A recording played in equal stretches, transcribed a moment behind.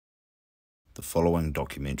The following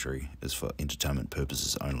documentary is for entertainment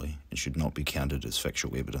purposes only and should not be counted as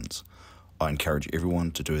factual evidence. I encourage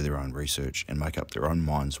everyone to do their own research and make up their own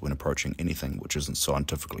minds when approaching anything which isn't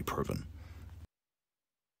scientifically proven.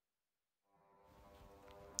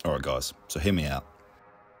 Alright guys, so hear me out.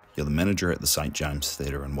 You're the manager at the St James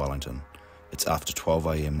Theatre in Wellington. It's after 12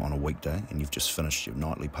 AM on a weekday and you've just finished your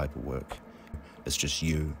nightly paperwork. It's just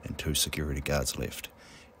you and 2 security guards left.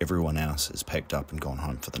 Everyone else is packed up and gone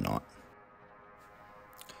home for the night.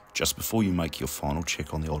 Just before you make your final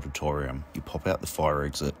check on the auditorium, you pop out the fire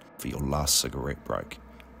exit for your last cigarette break,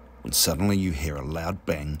 when suddenly you hear a loud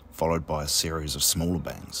bang followed by a series of smaller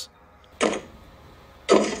bangs.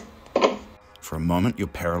 For a moment you're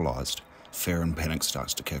paralysed. Fear and panic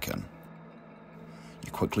starts to kick in.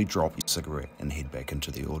 You quickly drop your cigarette and head back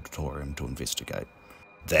into the auditorium to investigate.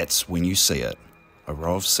 That's when you see it. A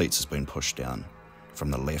row of seats has been pushed down,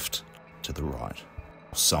 from the left to the right.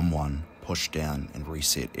 Someone pushed down and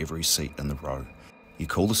reset every seat in the row. You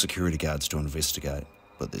call the security guards to investigate,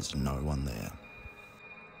 but there's no one there.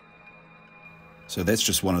 So that's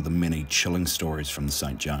just one of the many chilling stories from the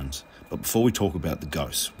St James. But before we talk about the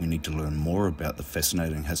ghosts, we need to learn more about the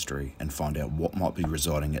fascinating history and find out what might be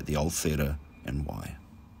residing at the old theatre and why.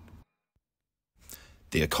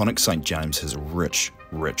 The iconic St James has a rich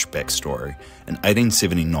backstory. In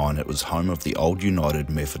 1879 it was home of the old United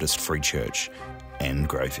Methodist Free Church and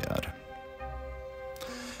graveyard.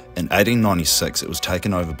 In 1896 it was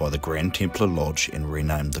taken over by the Grand Templar Lodge and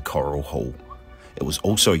renamed the Coral Hall. It was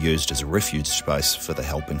also used as a refuge space for the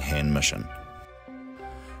Helping Hand mission.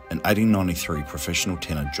 In 1893 professional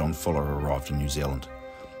tenor John Fuller arrived in New Zealand.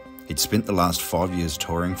 He'd spent the last 5 years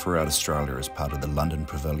touring throughout Australia as part of the London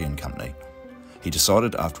Pavilion Company. He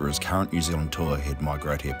decided after his current New Zealand tour he'd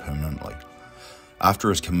migrate here permanently. After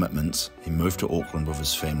his commitments, he moved to Auckland with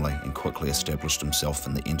his family and quickly established himself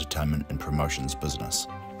in the entertainment and promotions business.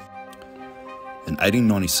 In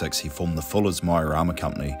 1896 he formed the Fuller's Maiorama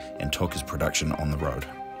Company and took his production on the road.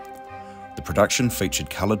 The production featured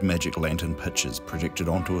coloured magic lantern pictures projected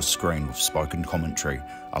onto a screen with spoken commentary,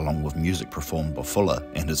 along with music performed by Fuller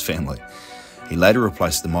and his family. He later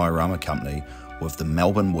replaced the Maiorama Company with the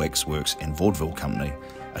Melbourne Waxworks and Vaudeville Company,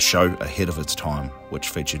 a show ahead of its time, which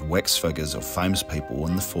featured wax figures of famous people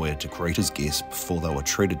in the foyer to greet his guests before they were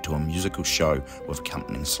treated to a musical show with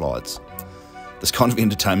accompanying slides. This kind of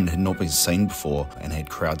entertainment had not been seen before and had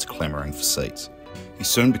crowds clamouring for seats. He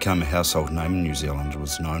soon became a household name in New Zealand and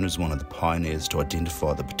was known as one of the pioneers to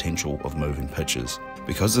identify the potential of moving pictures.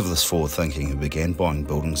 Because of this forward thinking, he began buying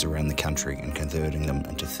buildings around the country and converting them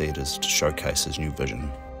into theatres to showcase his new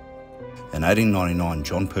vision. In 1899,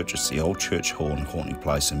 John purchased the old church hall in Courtney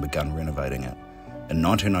Place and began renovating it. In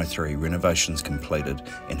 1903, renovations completed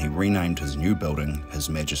and he renamed his new building his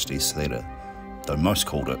Majesty's Theatre, though most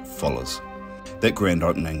called it Fuller's. That grand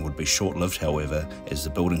opening would be short-lived, however, as the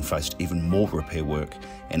building faced even more repair work,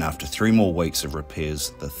 and after 3 more weeks of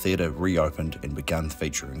repairs, the theatre reopened and began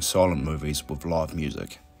featuring silent movies with live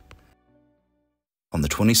music. On the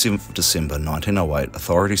 27th of December 1908,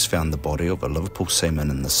 authorities found the body of a Liverpool seaman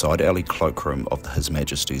in the side alley cloakroom of His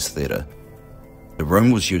Majesty's Theatre. The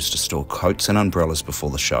room was used to store coats and umbrellas before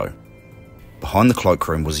the show. Behind the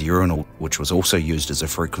cloakroom was a urinal, which was also used as a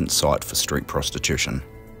frequent site for street prostitution.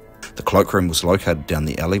 The cloakroom was located down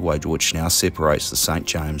the alleyway which now separates the St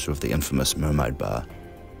James with the infamous Mermaid Bar.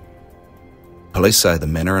 Police say the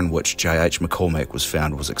manner in which JH McCormack was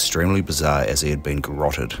found was extremely bizarre, as he had been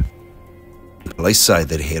garroted. Police say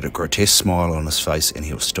that he had a grotesque smile on his face and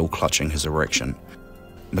he was still clutching his erection.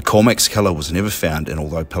 McCormack's killer was never found, and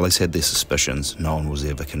although police had their suspicions, no one was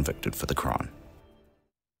ever convicted for the crime.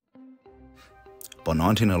 By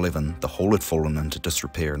 1911, the hall had fallen into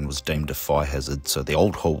disrepair and was deemed a fire hazard, so the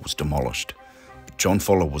old hall was demolished. But John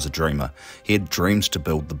Fuller was a dreamer. He had dreams to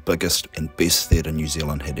build the biggest and best theatre New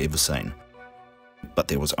Zealand had ever seen. But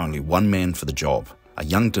there was only one man for the job, a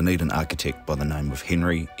young Dunedin architect by the name of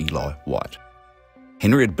Henry Eli White.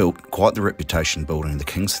 Henry had built quite the reputation building the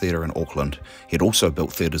King's Theatre in Auckland. He had also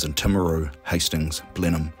built theatres in Timaru, Hastings,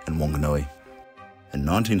 Blenheim and Wanganui. In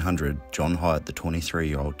 1900, John hired the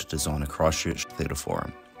 23-year-old to design a Christchurch theatre for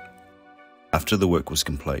him. After the work was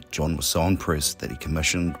complete, John was so impressed that he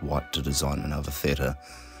commissioned White to design another theatre,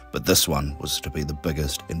 but this one was to be the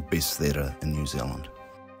biggest and best theatre in New Zealand.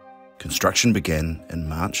 Construction began in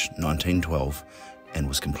March 1912 and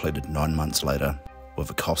was completed 9 months later with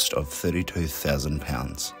a cost of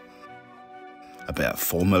 £32,000, about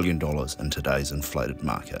 $4 million in today's inflated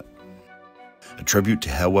market. A tribute to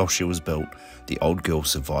how well she was built, the old girl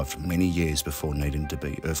survived many years before needing to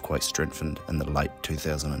be earthquake strengthened in the late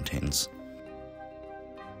 2010s.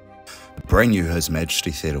 The brand new His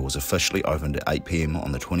Majesty Theatre was officially opened at 8 p.m.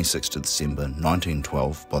 on the 26th of December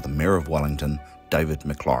 1912 by the Mayor of Wellington, David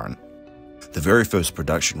McLaurin. The very first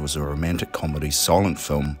production was a romantic comedy silent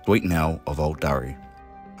film, Sweet Now of Old Durry.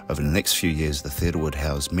 Over the next few years, the theatre would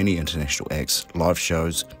house many international acts, live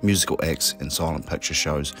shows, musical acts and silent picture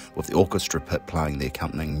shows, with the orchestra pit playing the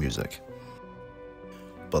accompanying music.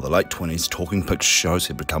 By the late 20s, talking picture shows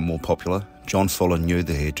had become more popular. John Fuller knew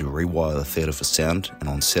that he had to rewire the theatre for sound, and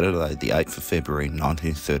on Saturday the 8th of February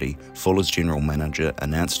 1930, Fuller's general manager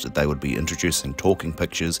announced that they would be introducing talking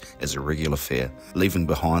pictures as a regular fare, leaving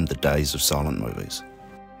behind the days of silent movies.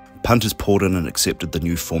 Punters poured in and accepted the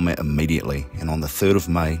new format immediately, and on the 3rd of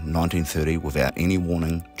May 1930, without any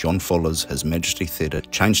warning, John Fuller's His Majesty Theatre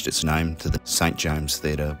changed its name to the St James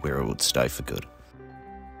Theatre, where it would stay for good.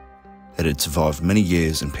 It had survived many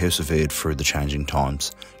years and persevered through the changing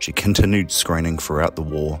times. She continued screening throughout the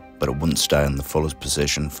war, but it wouldn't stay in the Fullers'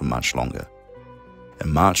 possession for much longer.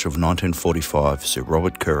 In March of 1945, Sir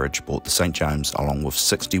Robert Kerridge bought the St James along with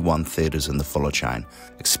 61 theatres in the Fuller chain,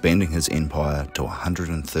 expanding his empire to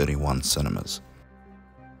 131 cinemas.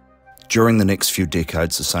 During the next few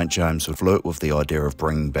decades, the St James would flirt with the idea of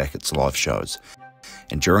bringing back its live shows.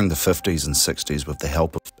 And during the 50s and 60s, with the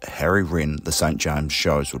help of Harry Wren, the St James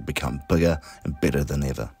shows would become bigger and better than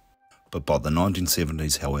ever. But by the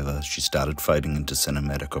 1970s, however, she started fading into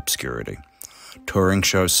cinematic obscurity. Touring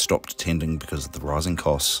shows stopped attending because of the rising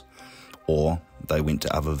costs, or they went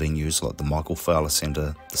to other venues like the Michael Fowler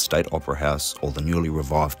Centre, the State Opera House, or the newly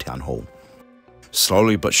revived Town Hall.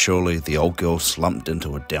 Slowly but surely, the old girl slumped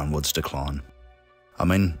into a downwards decline. I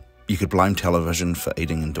mean, you could blame television for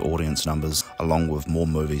eating into audience numbers, along with more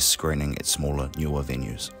movies screening at smaller, newer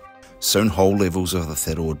venues. Soon whole levels of the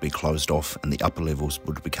theatre would be closed off and the upper levels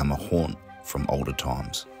would become a haunt from older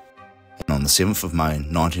times. And on the 7th of May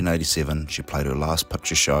 1987, she played her last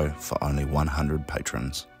picture show for only 100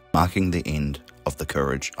 patrons, marking the end of the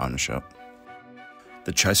Kerridge ownership.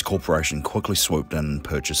 The Chase Corporation quickly swooped in and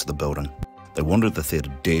purchased the building. They wanted the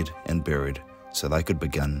theatre dead and buried, so they could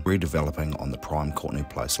begin redeveloping on the prime Courtney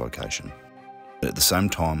Place location. At the same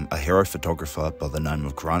time, a hero photographer by the name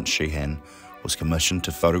of Grant Sheehan was commissioned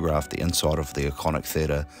to photograph the inside of the iconic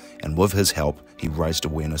theatre, and with his help, he raised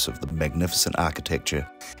awareness of the magnificent architecture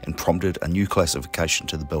and prompted a new classification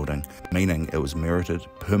to the building, meaning it was merited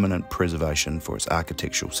permanent preservation for its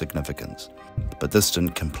architectural significance. But this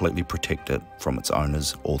didn't completely protect it from its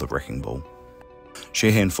owners or the wrecking ball.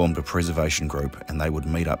 Sheehan formed a preservation group and they would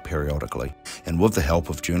meet up periodically, and with the help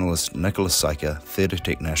of journalist Nicholas Saker, theatre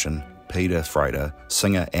technician Peter Frater,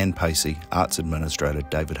 singer Anne Pacey, arts administrator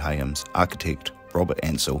David Hayams, architect Robert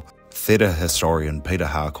Ansell, theatre historian Peter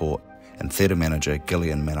Harcourt, and theatre manager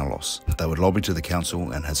Gillian Manalos. They would lobby to the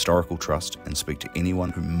council and historical trust and speak to anyone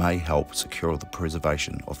who may help secure the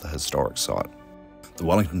preservation of the historic site. The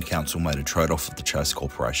Wellington Council made a trade-off with the Chase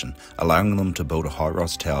Corporation, allowing them to build a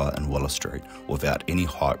high-rise tower in Willow Street without any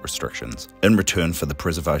height restrictions, in return for the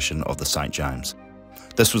preservation of the St James.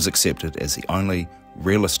 This was accepted as the only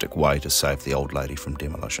realistic way to save the old lady from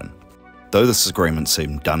demolition. Though this agreement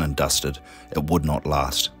seemed done and dusted, it would not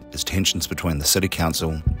last, as tensions between the City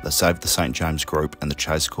Council, the Save the St James Group and the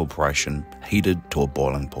Chase Corporation heated to a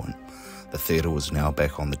boiling point. The theatre was now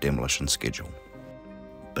back on the demolition schedule.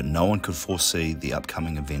 But no one could foresee the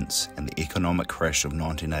upcoming events, and the economic crash of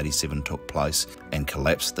 1987 took place and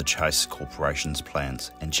collapsed the Chase Corporation's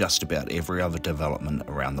plans and just about every other development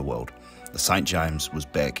around the world. The St James was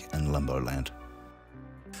back in limbo land.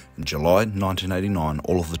 In July 1989,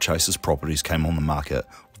 all of the Chase's properties came on the market,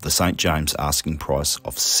 with the St James asking price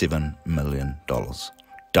of $7 million,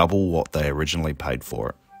 double what they originally paid for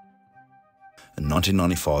it. In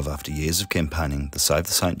 1995, after years of campaigning, the Save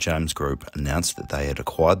the St James Group announced that they had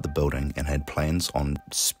acquired the building and had plans on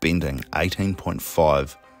spending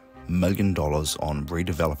 $18.5 million on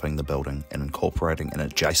redeveloping the building and incorporating an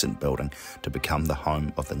adjacent building to become the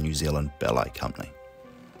home of the New Zealand Ballet Company.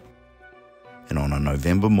 And on a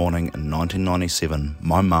November morning in 1997,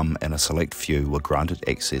 my mum and a select few were granted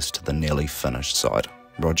access to the nearly finished site.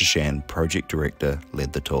 Roger Shan, project director,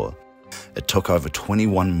 led the tour. It took over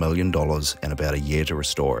 $21 million and about a year to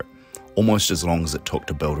restore it, almost as long as it took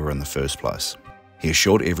to build her in the first place. He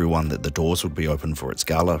assured everyone that the doors would be open for its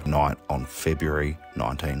gala night on February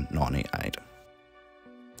 1998.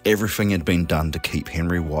 Everything had been done to keep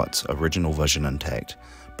Henry White's original vision intact,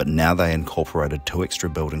 but now they incorporated 2 extra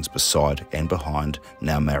buildings beside and behind,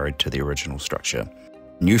 now married to the original structure.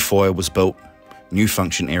 New foyer was built, new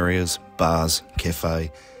function areas, bars,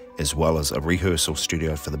 cafe, as well as a rehearsal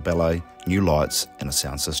studio for the ballet, new lights and a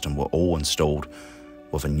sound system were all installed,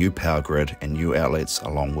 with a new power grid and new outlets,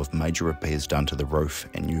 along with major repairs done to the roof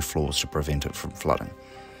and new floors to prevent it from flooding.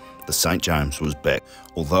 The St. James was back,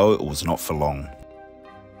 although it was not for long.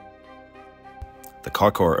 The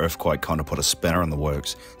Kaikoura earthquake kind of put a spanner in the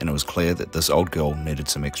works, and it was clear that this old girl needed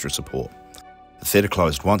some extra support. The theatre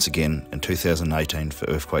closed once again in 2018 for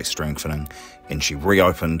earthquake strengthening, and she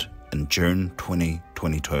reopened in June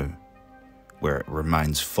 2022, where it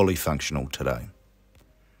remains fully functional today.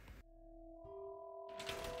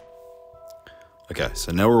 Okay,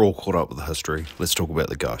 so now we're all caught up with the history, let's talk about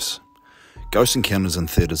the ghosts. Ghost encounters in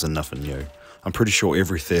theatres are nothing new. I'm pretty sure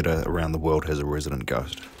every theatre around the world has a resident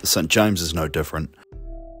ghost. The St. James is no different.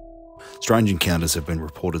 Strange encounters have been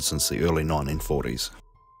reported since the early 1940s.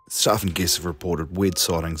 Staff and guests have reported weird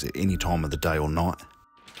sightings at any time of the day or night.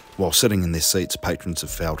 While sitting in their seats, patrons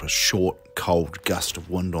have felt a short, cold gust of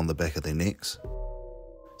wind on the back of their necks.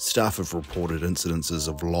 Staff have reported incidences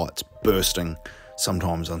of lights bursting,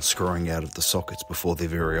 sometimes unscrewing out of the sockets before their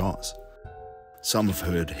very eyes. Some have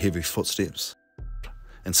heard heavy footsteps,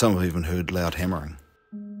 and some have even heard loud hammering.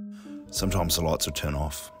 Sometimes the lights would turn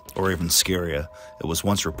off, or even scarier, it was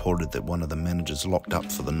once reported that one of the managers locked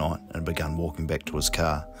up for the night and began walking back to his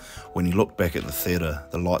car. When he looked back at the theatre,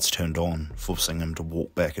 the lights turned on, forcing him to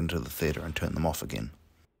walk back into the theatre and turn them off again.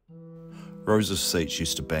 Rows of seats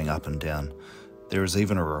used to bang up and down. There is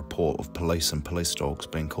even a report of police and police dogs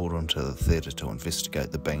being called into the theatre to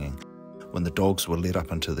investigate the banging. When the dogs were led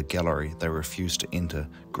up into the gallery, they refused to enter,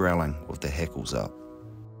 growling with their hackles up.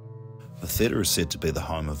 The theatre is said to be the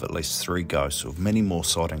home of at least 3 ghosts, with many more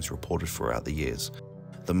sightings reported throughout the years.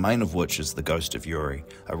 The main of which is the ghost of Yuri,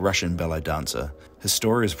 a Russian ballet dancer. His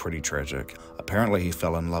story is pretty tragic. Apparently he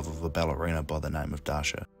fell in love with a ballerina by the name of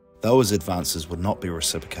Dasha. Though his advances would not be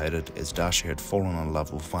reciprocated, as Dasha had fallen in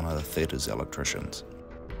love with one of the theatre's electricians.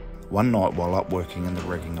 One night, while up working in the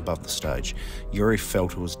rigging above the stage, Yuri fell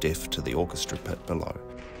to his death to the orchestra pit below.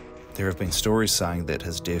 There have been stories saying that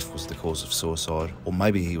his death was the cause of suicide, or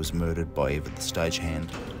maybe he was murdered by either the stagehand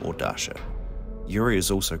or Dasha. Yuri is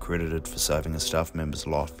also credited for saving a staff member's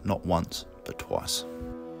life not once, but twice.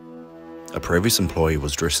 A previous employee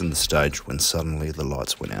was dressing the stage when suddenly the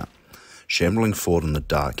lights went out. Shambling forward in the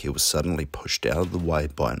dark, he was suddenly pushed out of the way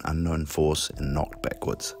by an unknown force and knocked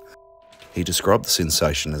backwards. He described the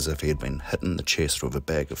sensation as if he had been hit in the chest with a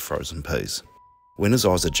bag of frozen peas. When his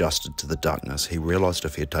eyes adjusted to the darkness, he realised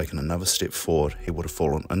if he had taken another step forward, he would have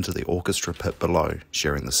fallen into the orchestra pit below,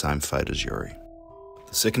 sharing the same fate as Yuri.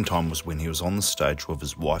 The second time was when he was on the stage with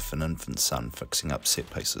his wife and infant son fixing up set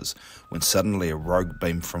pieces, when suddenly a rogue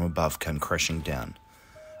beam from above came crashing down.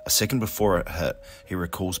 A second before it hit, he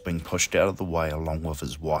recalls being pushed out of the way along with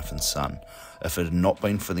his wife and son. If it had not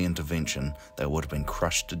been for the intervention, they would have been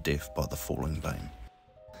crushed to death by the falling beam.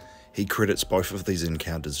 He credits both of these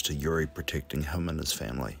encounters to Yuri protecting him and his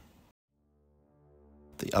family.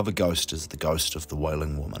 The other ghost is the ghost of the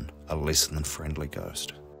Wailing Woman, a less than friendly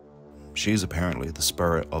ghost. She is apparently the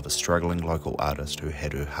spirit of a struggling local artist who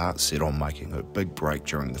had her heart set on making her big break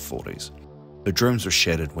during the 40s. Her dreams were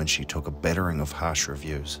shattered when she took a battering of harsh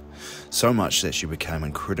reviews, so much that she became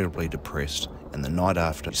incredibly depressed, and the night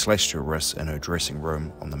after she slashed her wrists in her dressing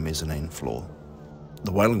room on the mezzanine floor.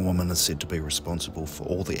 The Wailing Woman is said to be responsible for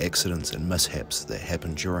all the accidents and mishaps that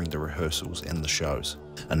happened during the rehearsals and the shows.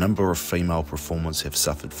 A number of female performers have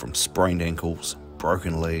suffered from sprained ankles,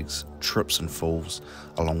 broken legs, trips and falls,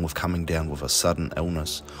 along with coming down with a sudden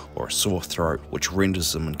illness or a sore throat which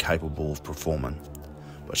renders them incapable of performing.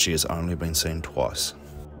 But she has only been seen twice.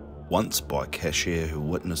 Once by a cashier who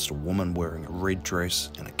witnessed a woman wearing a red dress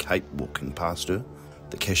and a cape walking past her.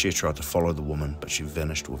 The cashier tried to follow the woman, but she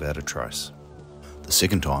vanished without a trace. The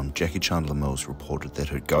second time, Jackie Chandler Mills reported that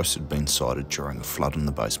her ghost had been sighted during a flood in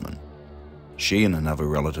the basement. She and another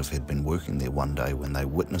relative had been working there one day when they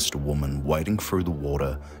witnessed a woman wading through the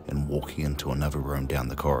water and walking into another room down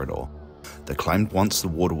the corridor. They claimed once the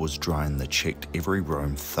water was drained, they checked every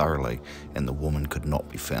room thoroughly and the woman could not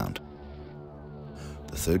be found.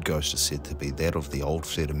 The third ghost is said to be that of the old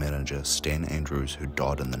theatre manager Stan Andrews, who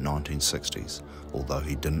died in the 1960s, although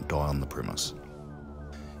he didn't die on the premise.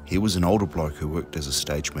 He was an older bloke who worked as a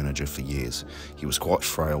stage manager for years. He was quite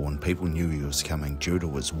frail and people knew he was coming due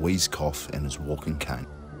to his wheeze cough and his walking cane.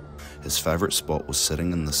 His favourite spot was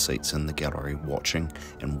sitting in the seats in the gallery, watching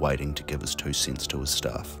and waiting to give his 2 cents to his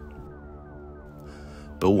staff.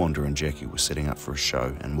 Bill Wander and Jackie were setting up for a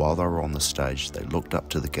show, and while they were on the stage, they looked up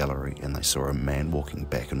to the gallery and they saw a man walking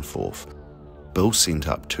back and forth. Bill sent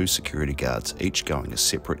up 2 security guards, each going a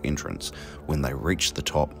separate entrance. When they reached the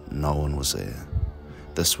top, no one was there.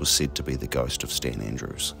 This was said to be the ghost of Stan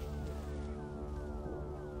Andrews.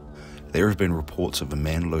 There have been reports of a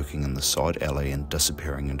man lurking in the side alley and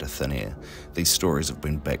disappearing into thin air. These stories have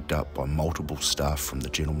been backed up by multiple staff from the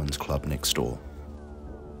gentleman's club next door.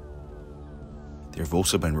 There have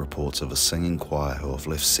also been reports of a singing choir who have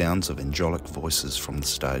left sounds of angelic voices from the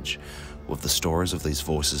stage, with the stories of these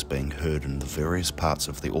voices being heard in the various parts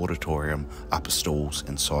of the auditorium, upper stalls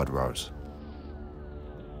and side rows.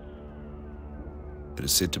 It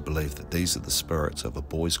is said to believe that these are the spirits of a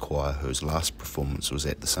boys' choir whose last performance was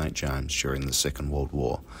at the St. James during the Second World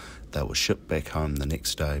War. They were shipped back home the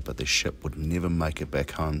next day, but their ship would never make it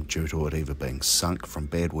back home due to it either being sunk from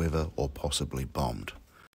bad weather or possibly bombed.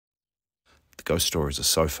 The ghost stories are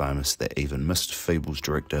so famous that even Mr. Feeble's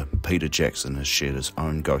director, Peter Jackson, has shared his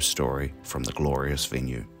own ghost story from the glorious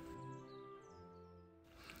venue.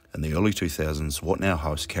 In the early 2000s, What Now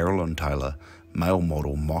host Carolyn Taylor, male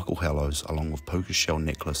model Michael Hallows, along with puka shell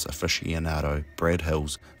necklace aficionado Brad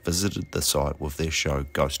Hills, visited the site with their show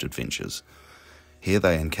Ghost Adventures. Here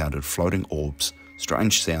they encountered floating orbs,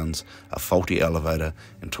 strange sounds, a faulty elevator,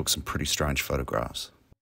 and took some pretty strange photographs.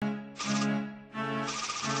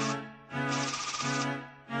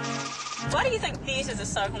 Why do you think theatres are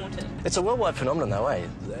so haunted? It's a worldwide phenomenon though, eh?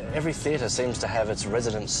 Every theatre seems to have its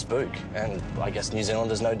resident spook, and I guess New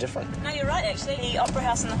Zealand is no different. No, you're right, actually. The Opera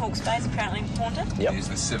House in the Hawke's Bay is apparently haunted. Yep. There's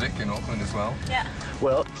the Civic in Auckland as well. Yeah.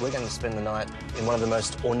 Well, we're going to spend the night in one of the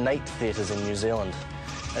most ornate theatres in New Zealand.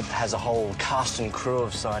 It has a whole cast and crew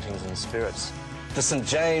of sightings and spirits. The St.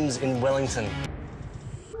 James in Wellington.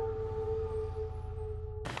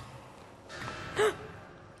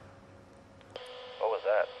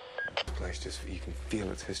 Just you can feel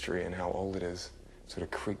its history and how old it is. It sort of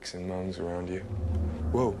creaks and moans around you.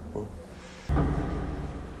 Whoa, whoa.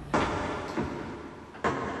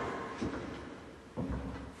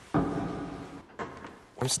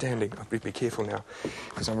 I'm standing. I'll be careful now,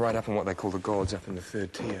 because I'm right up in what they call the gods, up in the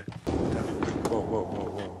third tier. Whoa, whoa, whoa,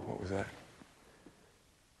 whoa. What was that?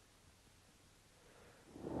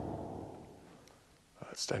 Oh,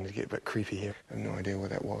 it's starting to get a bit creepy here. I have no idea what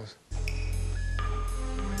that was.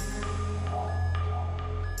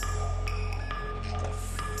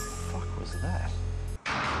 That?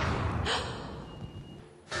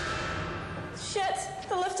 Shit!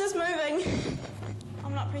 The lift is moving.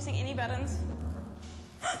 I'm not pressing any buttons.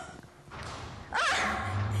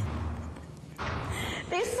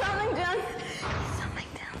 There's something downstairs.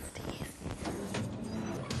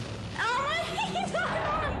 Oh, my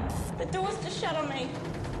head! The door's just shut on me.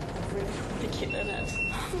 I really want to get in it.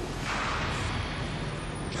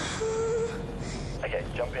 Okay,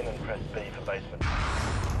 jump in and press B for basement.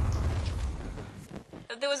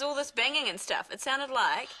 There was all this banging and stuff. It sounded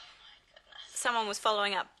like someone was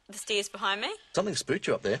following up the stairs behind me. Something spooked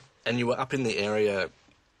you up there, and you were up in the area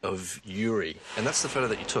of Yuri, and that's the photo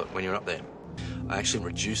that you took when you were up there. I actually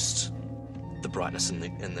reduced the brightness and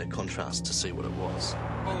the contrast to see what it was.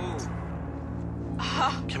 Oh.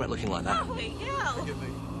 Came out looking like that. Holy hell!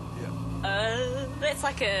 That's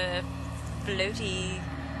like a floaty...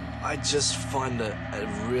 I just find it a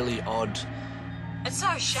really odd... It's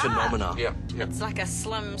so sharp. Phenomena. Yeah. It's like a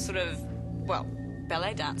slim sort of, well,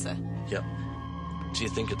 ballet dancer. Yep. Do you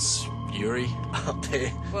think it's Yuri up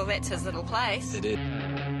there? Well, that's his little place. It is.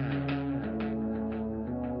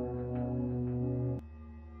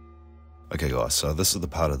 Okay guys, so this is the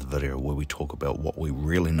part of the video where we talk about what we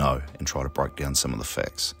really know and try to break down some of the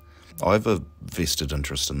facts. I have a vested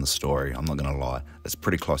interest in the story, I'm not going to lie, it's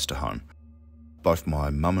pretty close to home. Both my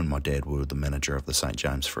mum and my dad were the manager of the St.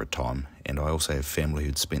 James for a time, and I also have family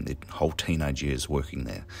who'd spent their whole teenage years working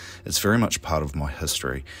there. It's very much part of my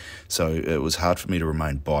history, so it was hard for me to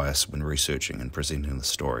remain biased when researching and presenting the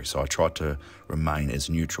story, so I tried to remain as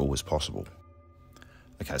neutral as possible.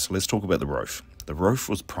 Okay, so let's talk about the roof. The roof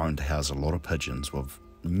was prone to house a lot of pigeons, with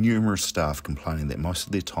numerous staff complaining that most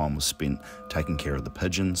of their time was spent taking care of the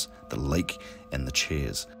pigeons, the leak, and the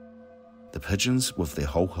chairs. The pigeons, with their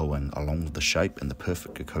whole hooing, along with the shape and the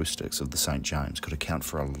perfect acoustics of the St. James, could account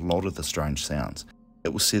for a lot of the strange sounds.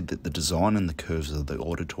 It was said that the design and the curves of the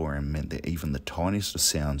auditorium meant that even the tiniest of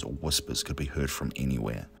sounds or whispers could be heard from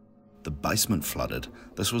anywhere. The basement flooded.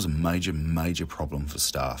 This was a major problem for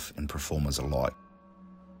staff and performers alike.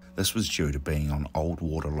 This was due to being on old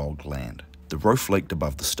waterlogged land. The roof leaked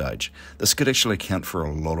above the stage. This could actually account for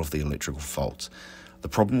a lot of the electrical faults. The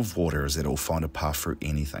problem with water is that it will find a path through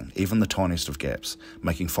anything, even the tiniest of gaps,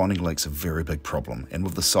 making finding leaks a very big problem, and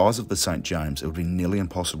with the size of the St. James, it would be nearly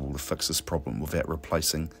impossible to fix this problem without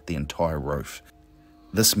replacing the entire roof.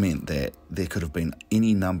 This meant that there could have been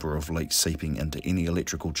any number of leaks seeping into any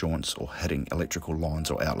electrical joints or hitting electrical lines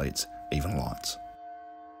or outlets, even lights.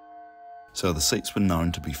 So the seats were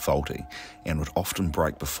known to be faulty and would often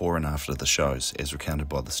break before and after the shows, as recounted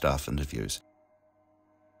by the staff interviews.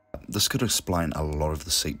 This could explain a lot of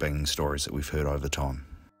the seat banging stories that we've heard over time.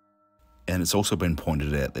 And it's also been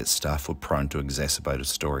pointed out that staff were prone to exacerbate a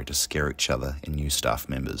story to scare each other and new staff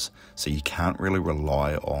members, so you can't really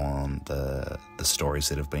rely on the stories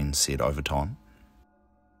that have been said over time.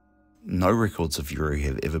 No records of Yuri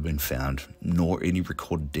have ever been found, nor any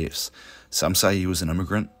recorded deaths. Some say he was an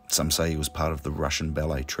immigrant, some say he was part of the Russian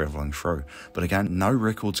ballet travelling through, but again, no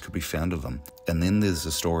records could be found of him. And then there's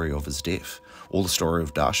the story of his death, or the story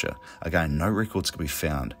of Dasha. Again, no records could be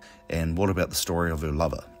found. And what about the story of her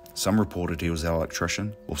lover? Some reported he was an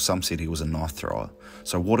electrician, or some said he was a knife thrower.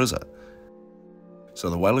 So what is it? So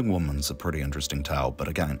the Wailing Woman's a pretty interesting tale, but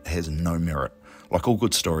again, it has no merit. Like all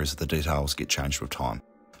good stories, the details get changed with time.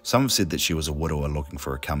 Some have said that she was a widower looking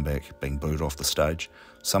for a comeback, being booed off the stage.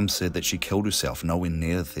 Some said that she killed herself nowhere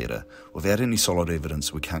near the theatre. Without any solid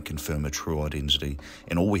evidence, we can't confirm her true identity,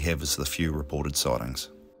 and all we have is the few reported sightings.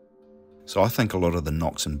 So I think a lot of the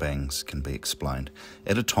knocks and bangs can be explained.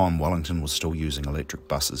 At a time, Wellington was still using electric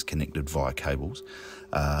buses connected via cables.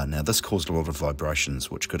 Now this caused a lot of vibrations,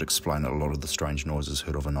 which could explain a lot of the strange noises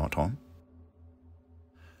heard over night time.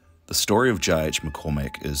 The story of JH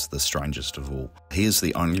McCormack is the strangest of all. He is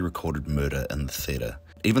the only recorded murder in the theatre.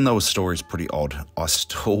 Even though his story is pretty odd, I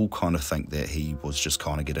still kind of think that he was just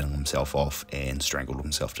kind of getting himself off and strangled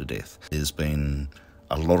himself to death. There's been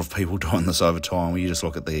a lot of people doing this over time. You just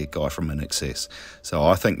look at the guy from In Excess. So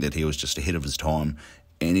I think that he was just ahead of his time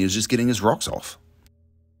and he was just getting his rocks off.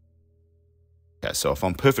 Okay, so if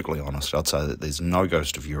I'm perfectly honest, I'd say that there's no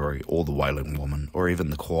ghost of Yuri or the Wailing Woman or even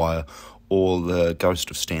the choir or the ghost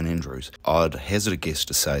of Stan Andrews. I'd hazard a guess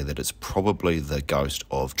to say that it's probably the ghost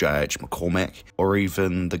of JH McCormack or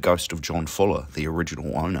even the ghost of John Fuller, the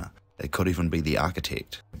original owner. It could even be the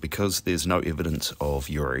architect. Because there's no evidence of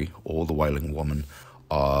Yuri or the Wailing Woman,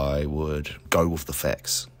 I would go with the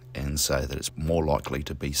facts and say that it's more likely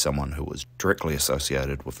to be someone who was directly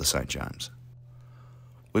associated with the St. James.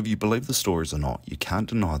 Whether you believe the stories or not, you can't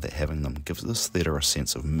deny that having them gives this theatre a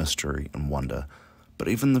sense of mystery and wonder. But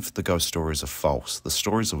even if the ghost stories are false, the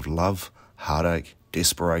stories of love, heartache,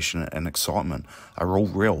 desperation and excitement are all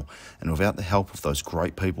real, and without the help of those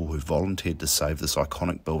great people who volunteered to save this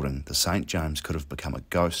iconic building, the St. James could have become a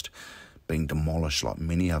ghost, being demolished like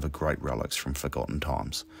many other great relics from forgotten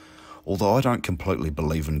times. Although I don't completely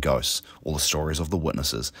believe in ghosts or the stories of the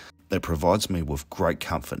witnesses, it provides me with great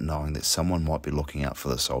comfort knowing that someone might be looking out for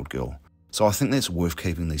this old girl. So I think that's worth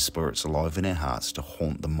keeping these spirits alive in our hearts to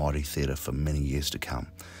haunt the mighty theatre for many years to come.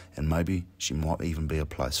 And maybe she might even be a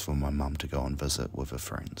place for my mum to go and visit with her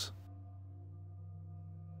friends.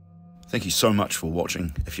 Thank you so much for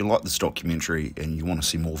watching. If you like this documentary and you want to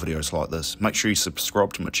see more videos like this, make sure you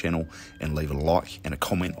subscribe to my channel and leave a like and a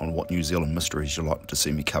comment on what New Zealand mysteries you'd like to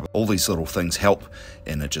see me cover. All these little things help,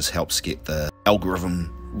 and it just helps get the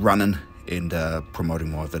algorithm running and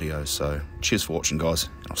promoting my videos. So cheers for watching, guys,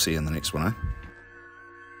 and I'll see you in the next one, eh?